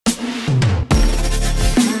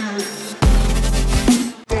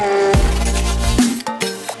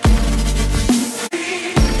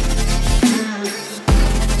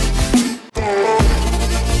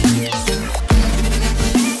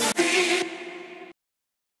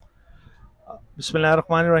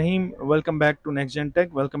Bismillahirrahmanirrahim. Welcome back to Next Gen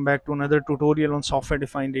Tech. Welcome back to another tutorial on software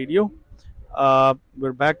defined radio.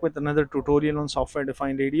 We're back with another tutorial on software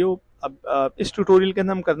defined radio. अब इस tutorial के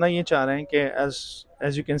अंदर हम करना ये चाह रहे हैं कि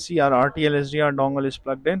as you can see our RTL-SDR dongle is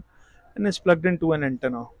plugged in and it's plugged into an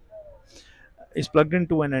antenna. Is plugged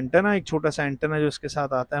into an antenna. एक छोटा सा एंटेना जो इसके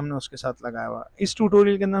साथ आता है हमने उसके साथ लगाया हुआ. इस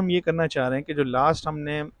ट्यूटोरियल के अंदर हम ये करना चाह रहे हैं कि जो लास्ट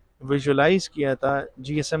हमने विजुअलाइज किया था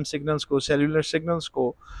GSM सिग्नल्स को, सेलुलर सिग्नल्स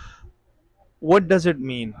को, what does it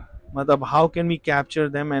mean? मतलब how can we capture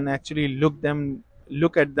them and actually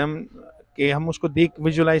look at them कि हम उसको देख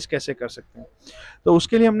विजुअलाइज कैसे कर सकते हैं. तो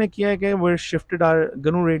उसके लिए हमने किया है कि we shifted our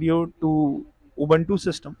GnuRadio to Ubuntu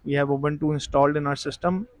system. We have Ubuntu installed in our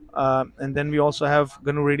system, and then we also have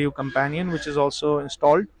GnuRadio companion which is also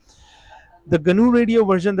installed. The GnuRadio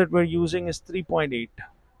version that we're using is 3.8.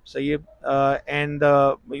 So and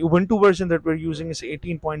the Ubuntu version that we're using is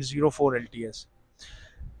 18.04 LTS.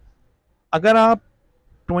 अगर आप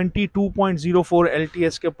 22.04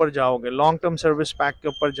 LTS के ऊपर जाओगे, long term service pack के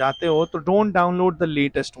ऊपर जाते हो, तो don't download the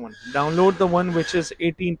latest one, download the one which is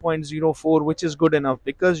 18.04, which is good enough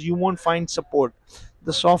because you won't find support.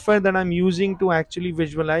 The software that I'm using to actually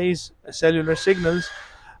visualize cellular signals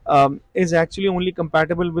is actually only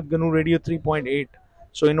compatible with GnuRadio 3.8.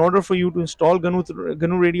 So in order for you to install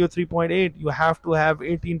GnuRadio 3.8, you have to have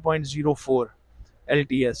 18.04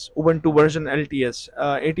 LTS, Ubuntu version LTS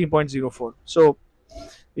 18.04. So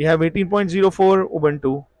we have 18.04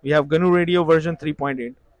 Ubuntu, we have GnuRadio version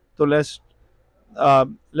 3.8. So let's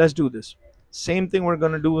do this. Same thing we're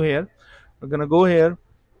gonna do here. We're gonna go here,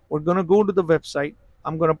 we're gonna go to the website.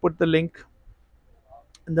 I'm gonna put the link,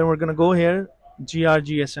 and then we're gonna go here,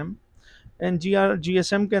 Gr-GSM, and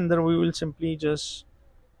Gr-GSM के अंदर we will simply just,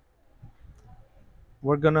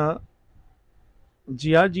 we're gonna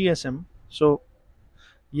Gr-GSM. So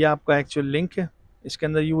ये आपका actual link है. इसके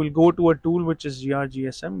अंदर you will go to a tool which is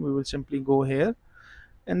Gr-GSM. We will simply go here,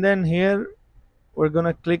 and then here we're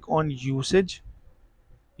gonna click on usage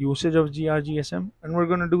of Gr-GSM, and we're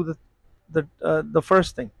gonna do the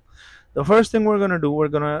first thing. The first thing we're gonna do, we're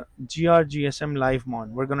gonna Gr-GSM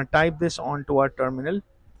Livemon. We're gonna type this onto our terminal.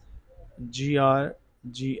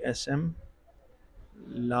 Gr-GSM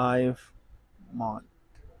Livemon.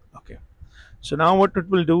 Okay. So now what it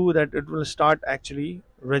will do, that it will start actually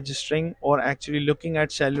registering or actually looking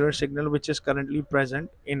at cellular signal which is currently present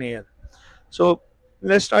in air. So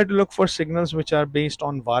let's try to look for signals which are based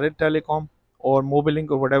on Wired Telecom or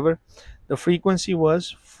Mobilink or whatever. The frequency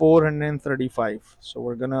was 435. So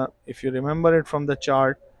we're gonna, if you remember it from the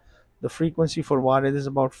chart, the frequency for Wired is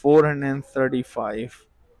about 435.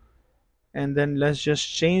 And then let's just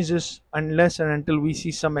change this unless and until we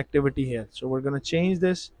see some activity here. So we're gonna change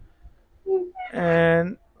this,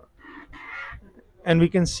 and we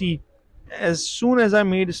can see as soon as I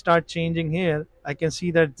made start changing here, I can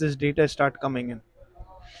see that this data start coming in.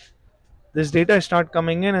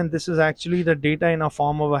 And this is actually the data in a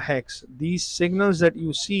form of a hex. These signals that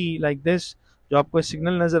you see like this, जो आपको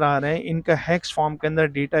signal नजर आ रहे हैं, इनका hex form के अंदर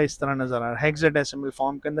data इस तरह नजर आ रहा है. हेक्साडेसिमल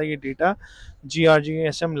फॉर्म के अंदर ये डेटा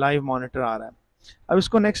Gr-GSM लाइव मॉनिटर आ रहा है. अब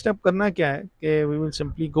इसको नेक्स्ट स्टेप करना क्या है कि we will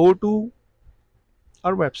simply go to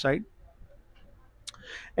our website,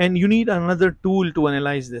 and you need another tool to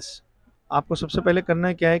analyze this. आपको सबसे पहले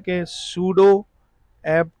करना क्या है कि sudo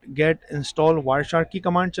apt get install Wireshark की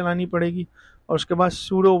कमांड चलानी पड़ेगी, और उसके बाद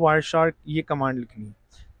sudo Wireshark ये कमांड लिखनी है.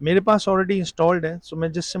 मेरे पास ऑलरेडी इंस्टॉल्ड है, सो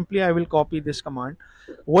मैं just simply I will copy this command.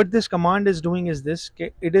 What this command is doing is this कि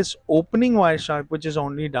it is opening Wireshark which is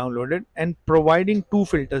only downloaded and providing to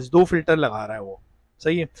filters. दो filter लगा रहा है वो,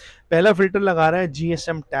 सही है. पहला फिल्टर लगा रहा है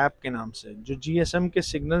GSM टैप के नाम से. जो GSM के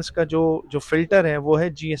सिग्नल्स का जो फिल्टर है वो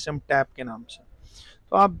है GSM टैप के नाम से.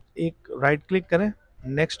 तो आप एक राइट क्लिक करें,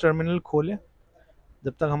 नेक्स्ट टर्मिनल खोलें.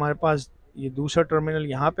 जब तक हमारे पास ये दूसरा टर्मिनल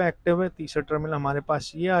यहाँ पे एक्टिव है, तीसरा टर्मिनल हमारे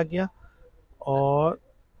पास ये आ गया, और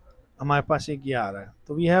हमारे पास एक ये आ रहा है.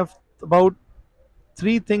 तो we have about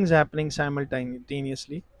 3 things happening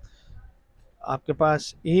simultaneously. आपके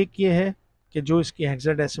पास एक ये है कि जो इसकी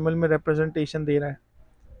हेक्साडेसिमल में रिप्रेजेंटेशन दे रहा है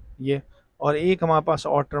ये, और एक हमारे पास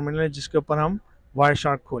और टर्मिनल है जिसके ऊपर हम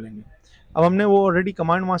Wireshark खोलेंगे. अब हमने वो ऑलरेडी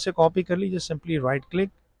कमांड वहाँ से कॉपी कर ली. Just simply write click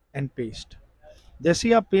and paste. जैसे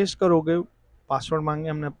ही आप पेस्ट करोगे, पासवर्ड मांगे,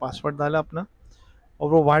 हमने पासवर्ड डाला अपना,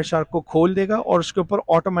 और वो Wireshark को खोल देगा और उसके ऊपर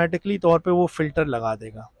ऑटोमेटिकली तौर पे वो फिल्टर लगा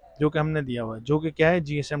देगा जो कि हमने दिया हुआ है, जो कि क्या है,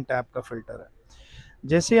 GSM टैप का फिल्टर है.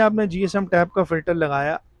 जैसे आपने GSM टैप का फिल्टर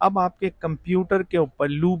लगाया, अब आपके कंप्यूटर के ऊपर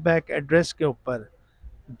लूप बैक एड्रेस के ऊपर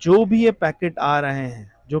जो भी ये पैकेट आ रहे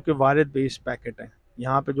हैं जो कि वायर्ड बेस्ड पैकेट हैं,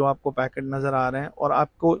 यहाँ पे जो आपको पैकेट नज़र आ रहे हैं, और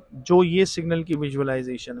आपको जो ये सिग्नल की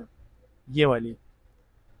विजुअलाइजेशन है, ये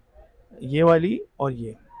वाली और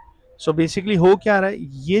ये, सो बेसिकली हो क्या रहा है,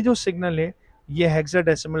 ये जो सिग्नल है ये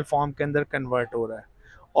हेक्साडेसिमल फॉर्म के अंदर कन्वर्ट हो रहा है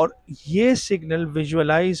और ये सिग्नल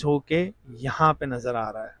विजुअलाइज होके यहाँ पे नज़र आ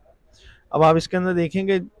रहा है। अब आप इसके अंदर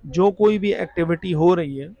देखेंगे जो कोई भी एक्टिविटी हो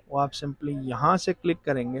रही है वो आप सिंपली यहाँ से क्लिक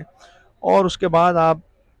करेंगे और उसके बाद आप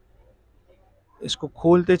इसको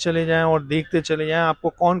खोलते चले जाएं और देखते चले जाएं, आपको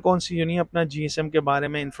कौन कौन सी यूनी अपना जीएसएम के बारे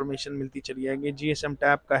में इंफॉर्मेशन मिलती चली जाएगी। जीएसएम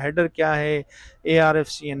टैब का हेडर क्या है,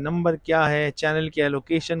 ARFCN नंबर क्या है, चैनल की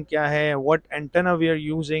एलोकेशन क्या है, what antenna we are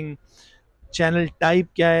using, channel type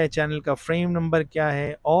क्या है, चैनल का फ्रेम नंबर क्या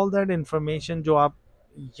है, ऑल दैट इंफॉर्मेशन जो आप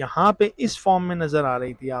यहाँ पे इस फॉर्म में नज़र आ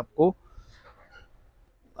रही थी आपको,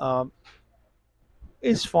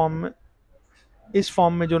 इस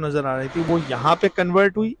फॉर्म में जो नज़र आ रही थी वो यहाँ पे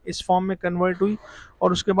कन्वर्ट हुई, इस फॉर्म में कन्वर्ट हुई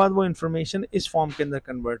और उसके बाद वो इन्फॉर्मेशन इस फॉर्म के अंदर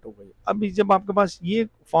कन्वर्ट हो गई। अभी जब आपके पास ये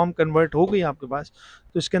फॉर्म कन्वर्ट हो गई आपके पास,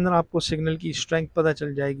 तो इसके अंदर आपको सिग्नल की स्ट्रेंथ पता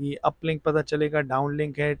चल जाएगी, अपलिंक पता चलेगा,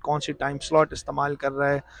 डाउनलिंक है, कौन सी टाइम स्लॉट इस्तेमाल कर रहा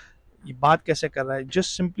है, ये बात कैसे कर रहा है।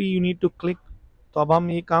 Just simply you need to click. तो अब हम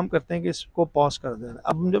ये काम करते हैं कि इसको पॉज कर दें।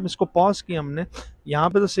 अब जब इसको पॉज किया हमने, यहाँ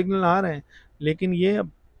पे तो सिग्नल आ रहे हैं लेकिन ये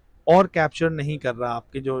और कैप्चर नहीं कर रहा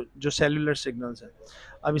आपके जो जो सेलुलर सिग्नल्स हैं।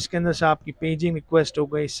 अब इसके अंदर से आपकी पेजिंग रिक्वेस्ट हो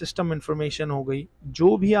गई, सिस्टम इंफॉर्मेशन हो गई,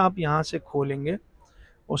 जो भी आप यहाँ से खोलेंगे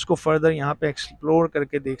उसको फर्दर यहाँ पे एक्सप्लोर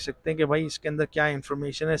करके देख सकते हैं कि भाई इसके अंदर क्या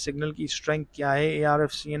इन्फॉर्मेशन है, सिग्नल की स्ट्रेंथ क्या है,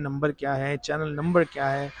 ARFCN नंबर क्या है, चैनल नंबर क्या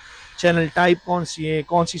है, चैनल टाइप कौन सी है,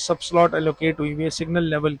 कौन सी सब स्लॉट एलोकेट हुई हुई है, सिग्नल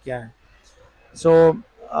लेवल क्या है। So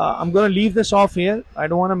I'm going to leave this off here. I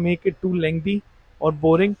don't want to make it too lengthy or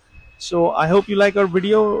boring. So I hope you like our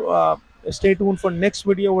video. Stay tuned for next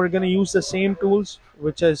video. We're going to use the same tools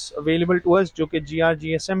which is available to us, जो कि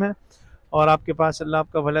Gr-GSM है और आपके पास अल्लाह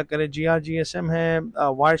आपका भला करे Gr-GSM है,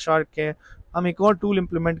 Wireshark है। हम एक और टूल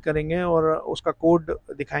इम्प्लीमेंट करेंगे और उसका कोड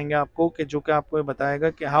दिखाएंगे आपको कि जो कि आपको बताएगा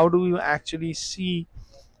कि how do you actually see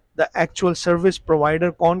the actual service provider,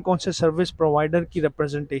 कौन कौन से सर्विस प्रोवाइडर की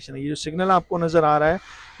रिप्रेजेंटेशन है। ये जो सिग्नल आपको नज़र आ रहा है,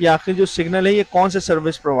 ये आखिर जो सिग्नल है ये कौन से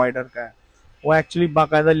सर्विस प्रोवाइडर का है, वो एक्चुअली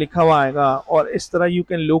बाकायदा लिखा हुआ आएगा। और इस तरह you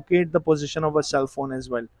can locate the position of a cell phone as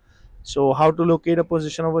well. So how to locate a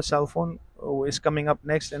position of a cell phone is coming up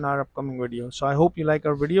next in our upcoming video. So I hope you like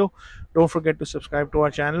our video. Don't forget to subscribe to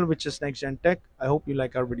our channel, which is Next Gen Tech. I hope you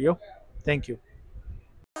like our video. Thank you.